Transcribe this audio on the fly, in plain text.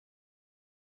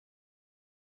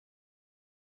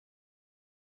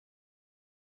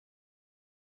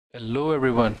Hello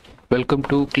everyone, welcome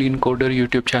to Clean Coder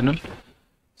YouTube channel.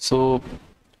 So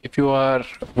if you are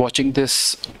watching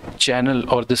this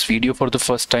channel or this video for the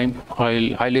first time,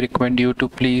 I'll highly recommend you to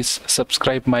please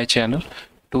subscribe my channel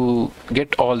to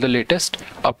get all the latest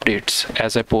updates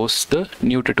as I post the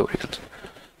new tutorials.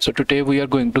 So today we are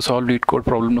going to solve LeetCode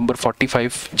problem number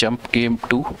 45, jump game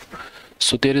 2.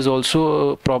 So there is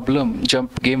also a problem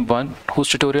jump game 1 whose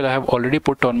tutorial I have already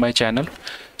put on my channel.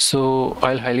 So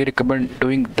I'll highly recommend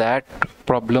doing that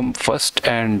problem first,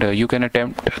 and you can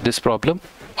attempt this problem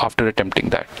after attempting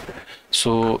that.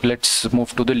 So let's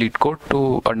move to the LeetCode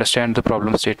to understand the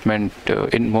problem statement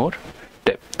in more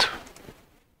depth.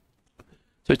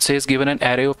 So it says, given an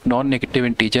array of non-negative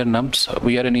integer nums,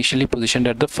 we are initially positioned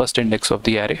at the first index of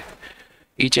the array.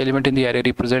 Each element in the array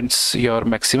represents your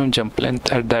maximum jump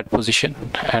length at that position,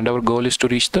 and our goal is to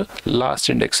reach the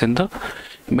last index in the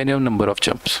minimum number of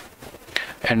jumps.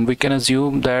 And we can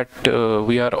assume that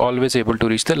we are always able to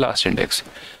reach the last index.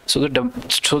 So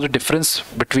the difference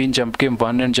between jump game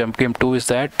 1 and jump game 2 is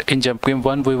that in jump game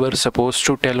 1 we were supposed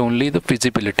to tell only the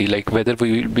feasibility, like whether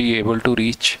we will be able to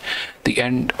reach the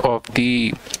end of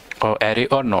the array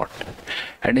or not.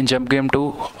 And in jump game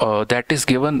 2 that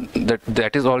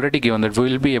is already given that we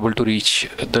will be able to reach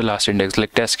the last index.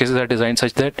 Like test cases are designed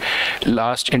such that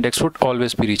last index would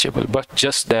always be reachable, but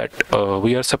just that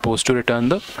we are supposed to return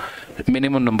the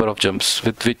minimum number of jumps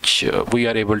with which we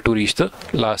are able to reach the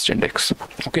last index.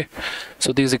 Okay,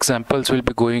 so these examples will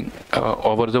be going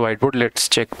over the whiteboard. Let's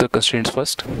check the constraints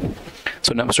first.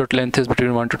 So nums.length is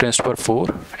between 1 to 10 to the power 4,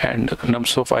 and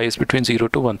nums of I is between 0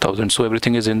 to 1000. So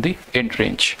everything is in the int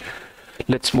range.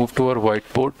 Let's move to our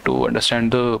whiteboard to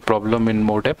understand the problem in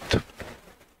more depth.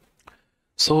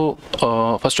 So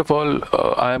first of all,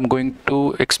 I am going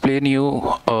to explain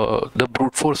you the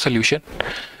brute force solution.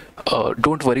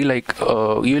 Don't worry, like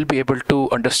you will be able to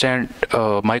understand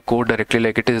my code directly,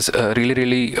 like it is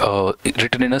really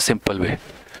written in a simple way.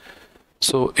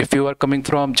 So if you are coming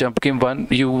from jump game 1,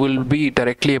 you will be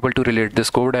directly able to relate this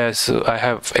code, as I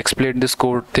have explained this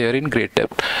code there in great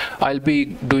depth. I'll be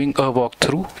doing a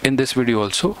walkthrough in this video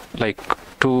also, like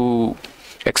to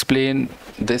explain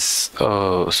this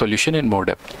solution in more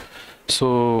depth.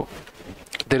 So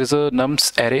there is a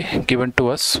nums array given to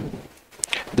us.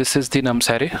 This is the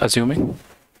nums array, assuming.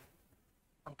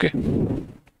 Okay.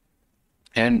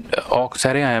 And aux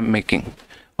array I am making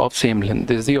of same length.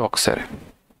 This is the aux array.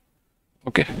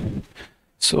 Okay,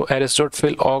 so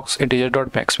arrays.fill aux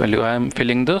integer.max value. I am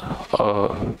filling the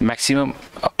maximum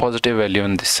positive value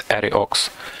in this array aux.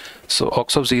 So aux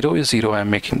of 0 is 0. I am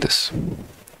making this.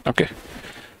 Okay,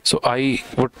 so I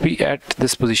would be at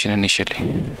this position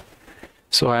initially.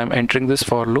 So I am entering this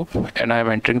for loop, and I am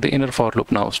entering the inner for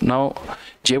loop now. Now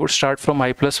j would start from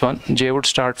I plus 1, j would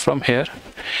start from here,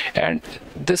 and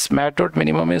this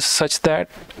mat.minimum is such that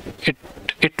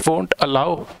it won't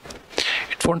allow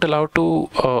to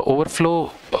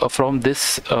overflow from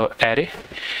this array,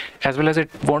 as well as it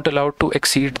won't allow to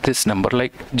exceed this number.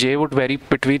 Like j would vary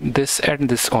between this and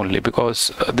this only,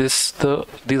 because these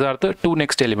are the two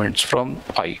next elements from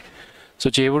I. So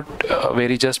j would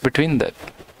vary just between that.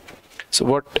 So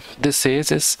what this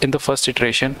says is, in the first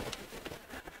iteration,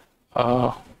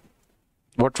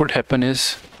 what would happen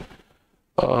is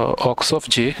aux of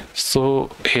j.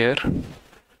 So here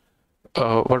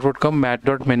what would come?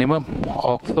 Mat.minimum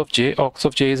aux of j. Aux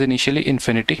of j is initially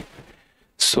infinity.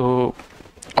 So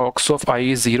aux of I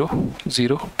is 0,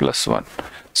 0 plus 1.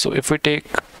 So if we take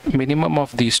minimum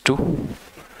of these two,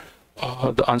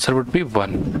 the answer would be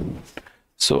 1.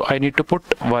 So I need to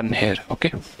put 1 here.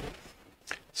 Okay,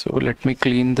 so let me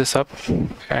clean this up,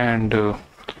 and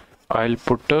I'll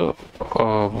put a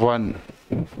 1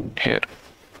 here.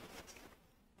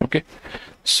 Okay,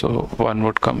 so 1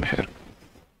 would come here.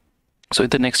 So in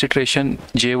the next iteration,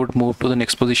 j would move to the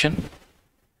next position,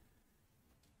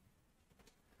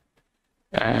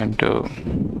 and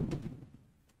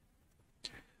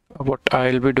what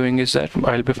I'll be doing is that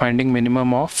I'll be finding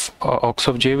minimum of aux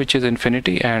of j, which is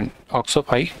infinity, and aux of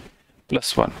I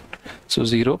plus 1. So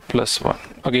 0 plus 1.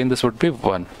 Again, this would be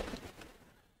 1.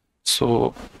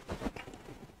 So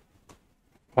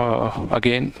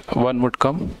again, 1 would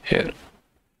come here.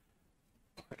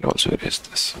 I'll also erase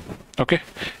this. Okay,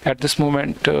 at this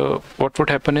moment what would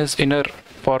happen is inner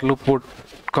for loop would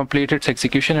complete its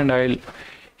execution, and I'll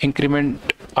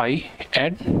increment I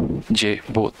and j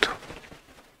both.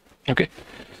 Okay,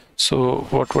 so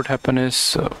what would happen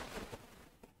is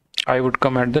I would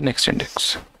come at the next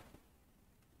index.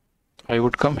 I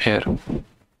would come here,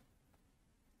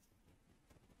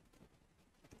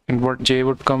 and what j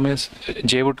would come is,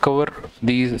 j would cover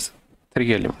these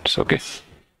 3 elements. Okay,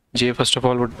 j first of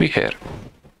all would be here.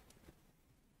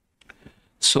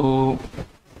 So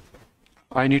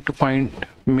I need to find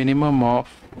minimum of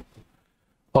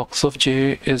ox of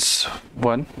j is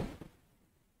 1,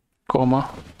 comma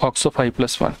ox of I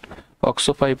plus 1. Ox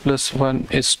of I plus 1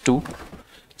 is 2.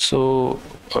 So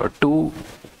 2,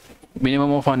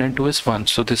 minimum of 1 and 2 is 1.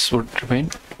 So this would remain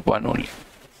 1 only.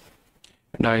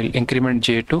 And I'll increment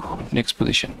j to next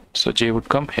position. So j would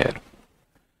come here.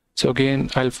 So again,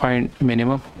 I'll find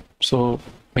minimum. So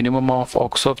minimum of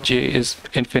ox of j is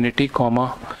infinity,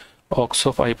 comma ox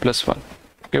of I plus 1.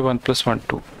 Okay, 1 plus 1,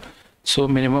 2. So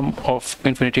minimum of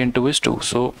infinity and 2 is 2.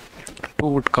 So 2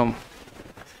 would come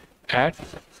at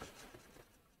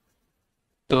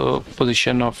the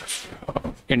position of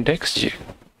index j.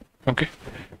 Okay,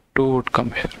 2 would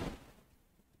come here.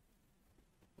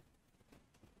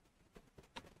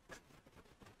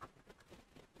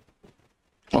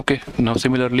 Okay, now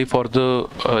similarly for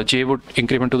the j would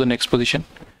increment to the next position.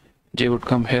 J would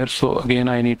come here. So again,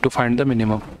 I need to find the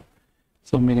minimum.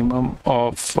 So minimum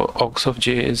of ox of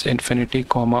j is infinity,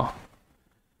 comma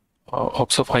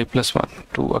ox of I plus 1.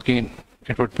 2, again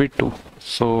it would be 2.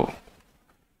 So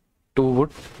 2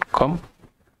 would come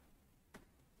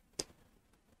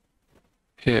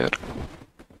here.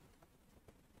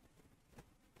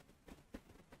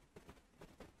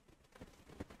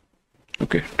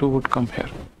 Okay, 2 would come here.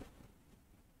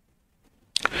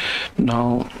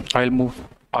 Now I'll move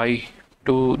I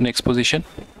to next position.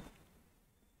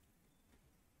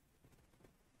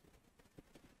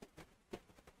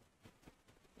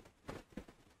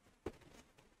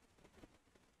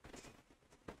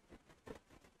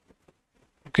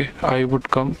 Okay, I would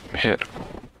come here.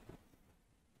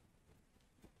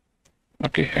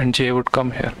 Okay, and j would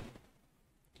come here.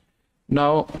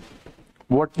 Now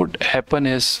what would happen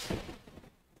is,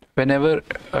 whenever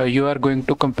you are going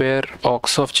to compare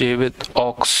ox of j with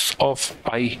ox of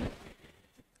I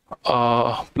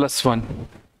plus 1,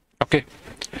 okay,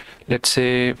 let's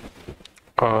say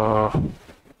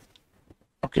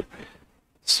okay,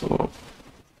 so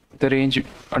the range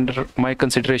under my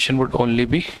consideration would only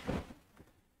be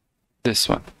this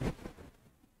one.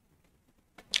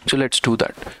 So let's do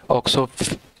that. Ox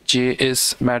of j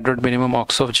is mad minimum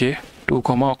ox of j 2,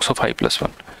 comma ox of I plus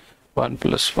 1, 1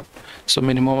 plus 1. So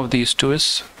minimum of these two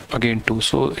is again 2.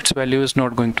 So its value is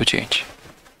not going to change.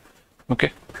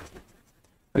 Okay.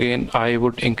 Again, I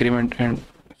would increment and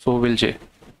so will j.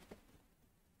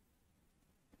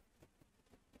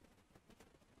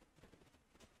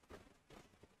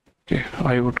 Okay,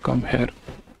 I would come here.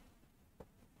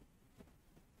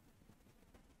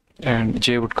 And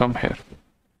j would come here.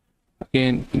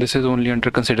 Again, this is only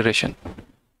under consideration.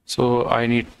 So I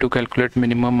need to calculate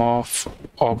minimum of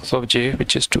ox of j,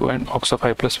 which is 2, and ox of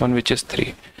I plus 1, which is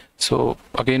 3. So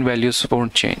again, values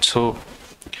won't change. So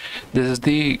this is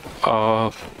the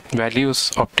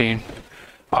values obtained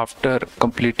after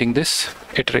completing this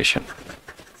iteration.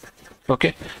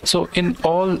 Okay, so in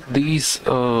all these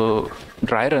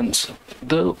dry runs,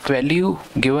 the value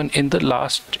given in the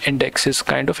last index is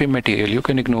kind of immaterial. You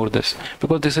can ignore this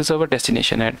because this is our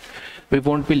destination and we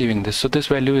won't be leaving this. So this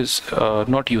value is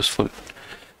not useful.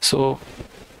 So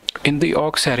in the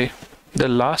ox array, the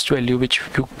last value which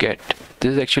you get,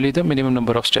 this is actually the minimum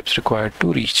number of steps required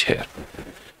to reach here.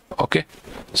 Okay,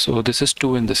 so this is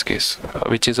 2 in this case,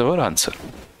 which is our answer.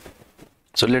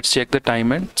 So let's check the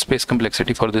time and space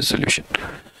complexity for this solution.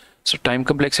 So time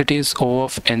complexity is O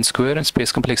of n square and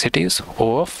space complexity is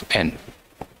O of n.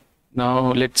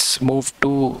 Now let's move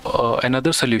to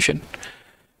another solution,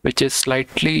 which is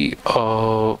slightly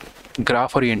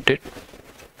graph oriented.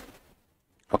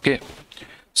 Okay,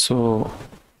 so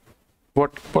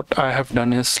what I have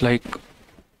done is, like,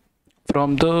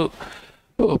 from the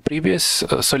previous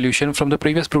solution, from the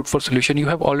previous brute force solution, you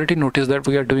have already noticed that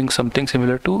we are doing something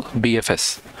similar to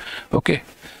BFS. Okay,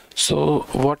 so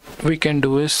what we can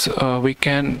do is we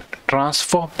can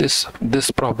transform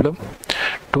this problem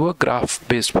to a graph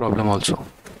based problem also.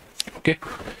 Okay,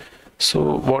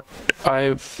 so what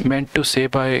I meant to say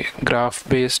by graph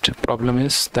based problem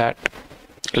is that,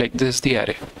 like, this is the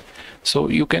array. So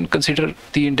you can consider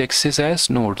the indexes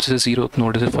as nodes. This is 0th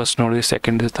node, this is first node, this is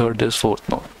second, this is third, this is fourth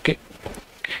node. Okay,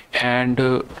 and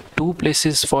 2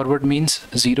 places forward means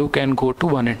 0 can go to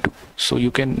 1 and 2, so you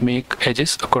can make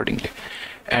edges accordingly,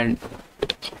 and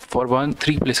for 1,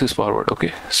 3 places forward.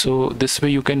 Okay, so this way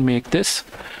you can make this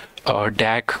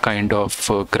DAG kind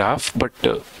of graph, but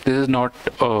this is not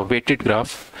a weighted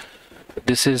graph,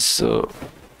 this is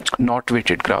not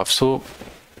weighted graph. So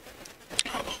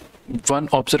one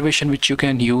observation which you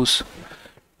can use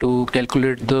to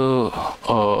calculate the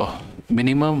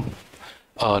minimum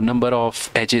number of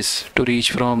edges to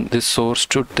reach from this source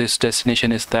to this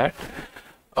destination is that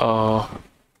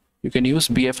You can use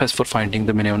BFS for finding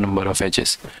the minimum number of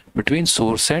edges between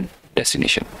source and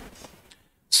destination.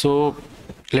 So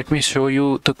let me show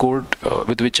you the code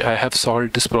with which I have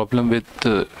solved this problem with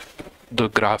the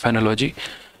graph analogy.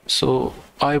 So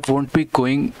I won't be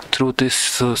going through this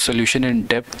solution in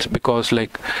depth, because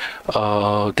like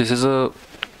this is a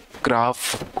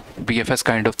graph BFS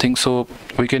kind of thing, so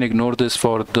we can ignore this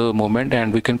for the moment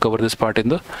and we can cover this part in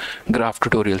the graph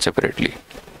tutorial separately.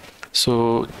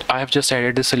 So I have just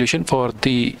added this solution for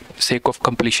the sake of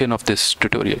completion of this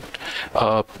tutorial,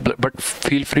 but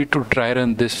feel free to try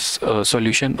run this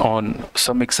solution on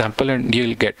some example and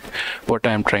you'll get what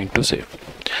I am trying to say.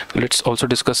 Let's also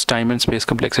discuss time and space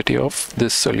complexity of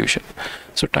this solution.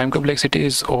 So time complexity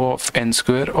is O of n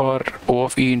square, or O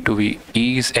of E into V.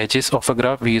 E is edges of a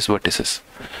graph, V is vertices.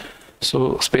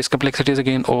 So space complexity is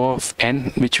again O of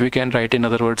n, which we can write in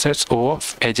other words as O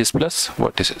of edges plus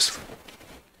vertices.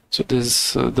 So this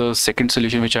is the second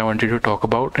solution which I wanted to talk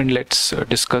about, and let's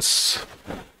discuss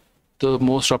the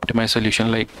most optimized solution.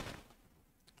 Like,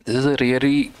 this is a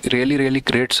really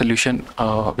great solution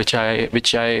which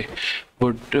I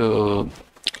would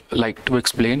like to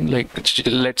explain. Like,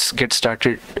 let's get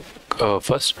started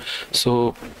first.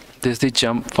 So this is the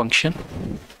jump function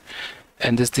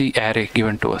and this is the array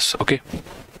given to us. Okay,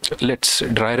 let's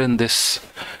dry run this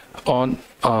on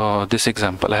this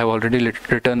example. I have already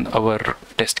written our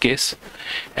test case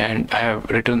and I have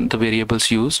written the variables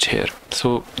used here.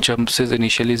 So jumps is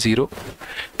initially 0,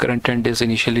 current end is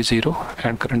initially 0,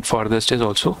 and current farthest is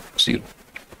also 0.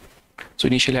 So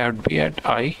initially I would be at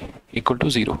I equal to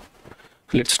 0.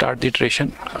 Let's start the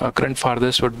iteration. Current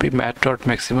farthest would be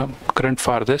mat.maximum. Current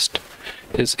farthest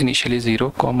is initially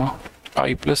 0, comma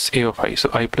I plus A of I. So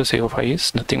I plus A of I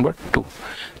is nothing but 2.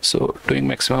 So doing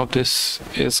maximum of this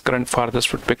is current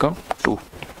farthest would become 2.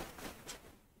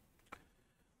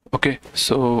 Okay,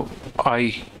 so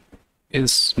I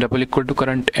is double equal to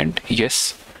current end.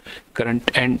 Yes,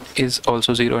 current end is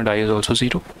also 0 and I is also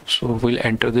 0. So we'll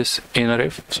enter this inner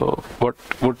if. So what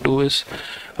would do is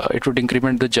it would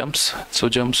increment the jumps. So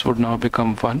jumps would now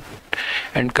become 1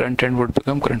 and current end would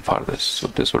become current farthest. So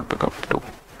this would become 2.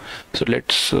 So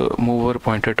let's move our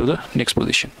pointer to the next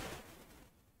position.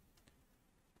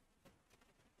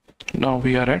 Now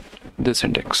we are at this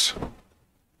index.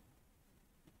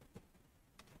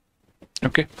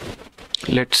 Okay,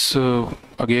 let's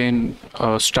again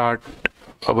start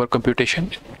our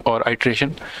computation or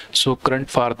iteration. So current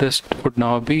farthest would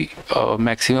now be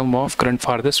maximum of current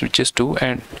farthest, which is 2,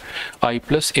 and I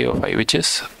plus A of I, which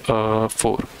is 4.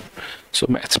 So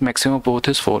maximum of both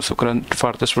is 4. So current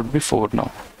farthest would be 4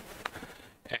 now.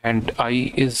 And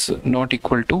I is not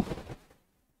equal to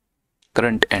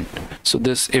current end. So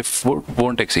this if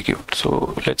won't execute.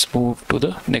 So let's move to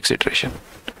the next iteration.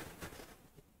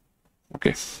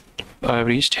 Okay, I have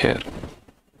reached here.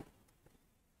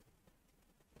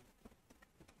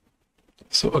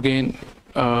 So again,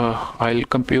 I'll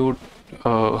compute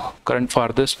current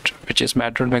farthest, which is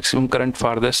mat.maximum current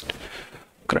farthest.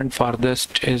 Current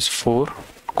farthest is 4,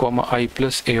 comma I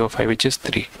plus A of I, which is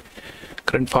 3.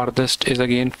 Current farthest is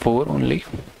again 4 only,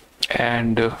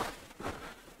 and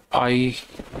I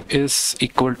is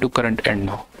equal to current end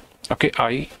now. Okay,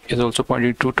 I is also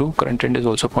pointing to 2, current end is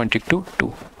also pointing to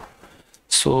 2.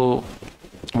 So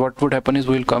what would happen is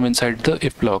we'll come inside the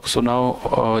if block. So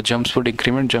now jumps would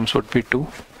increment, jumps would be 2,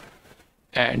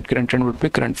 and current end would be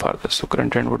current farthest. So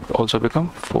current end would also become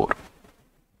 4.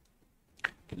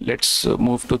 Let's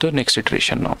move to the next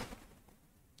iteration now.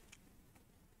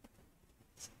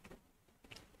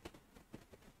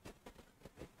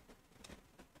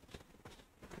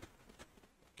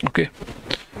 Okay,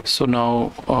 so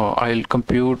now I'll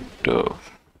compute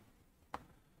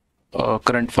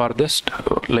current farthest,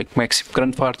 like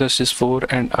current farthest is 4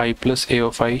 and I plus A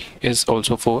of I is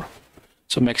also 4.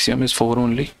 So maximum is 4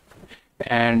 only,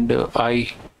 and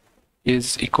I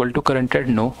is equal to current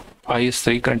end. No, I is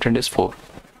 3, current end is 4.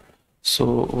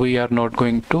 So we are not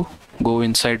going to go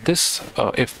inside this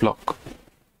if block.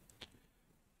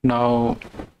 Now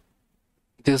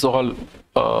this is all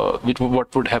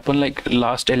what would happen. Like,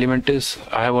 last element is,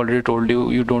 I have already told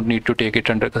you, you don't need to take it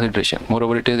under consideration.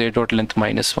 Moreover, it is a dot length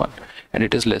minus 1 and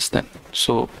it is less than.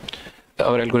 So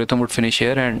our algorithm would finish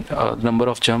here, and the number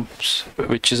of jumps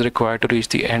which is required to reach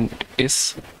the end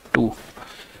is 2.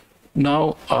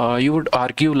 Now you would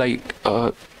argue like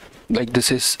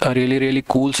this is a really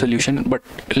cool solution, but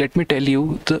let me tell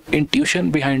you, the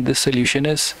intuition behind this solution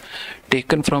is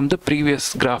taken from the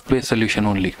previous graph-based solution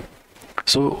only.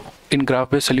 So in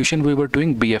graph-based solution we were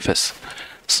doing BFS.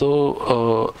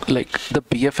 So like the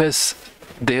BFS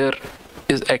there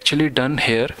is actually done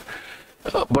here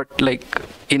but like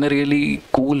in a really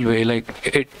cool way. Like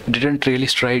it didn't really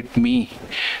strike me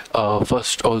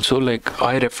first. Also, like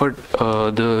I referred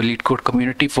the LeetCode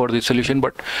community for the solution,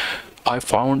 but I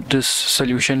found this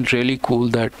solution really cool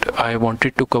that I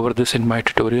wanted to cover this in my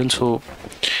tutorial. So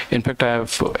in fact, I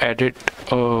have added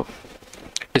a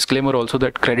disclaimer also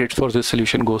that credit for this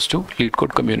solution goes to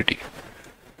LeetCode community.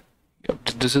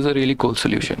 This is a really cool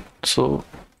solution. So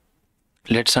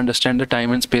let's understand the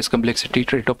time and space complexity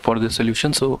trade-off for this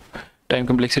solution. So time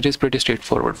complexity is pretty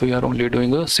straightforward. We are only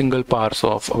doing a single parse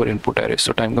of our input array.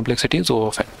 So time complexity is O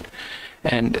of n.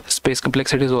 And space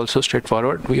complexity is also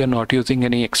straightforward. We are not using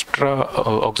any extra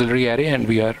auxiliary array, and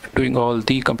we are doing all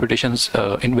the computations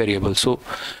in variables. So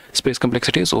space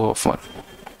complexity is O of 1.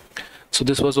 So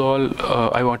this was all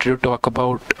I wanted to talk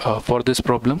about for this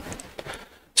problem.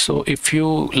 So if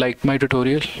you like my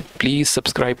tutorial, please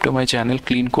subscribe to my channel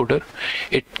Clean Coder.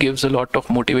 It gives a lot of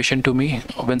motivation to me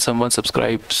when someone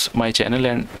subscribes my channel,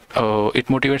 and it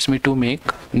motivates me to make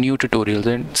new tutorials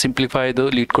and simplify the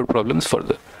LeetCode problems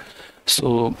further.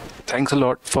 So thanks a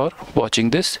lot for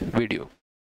watching this video.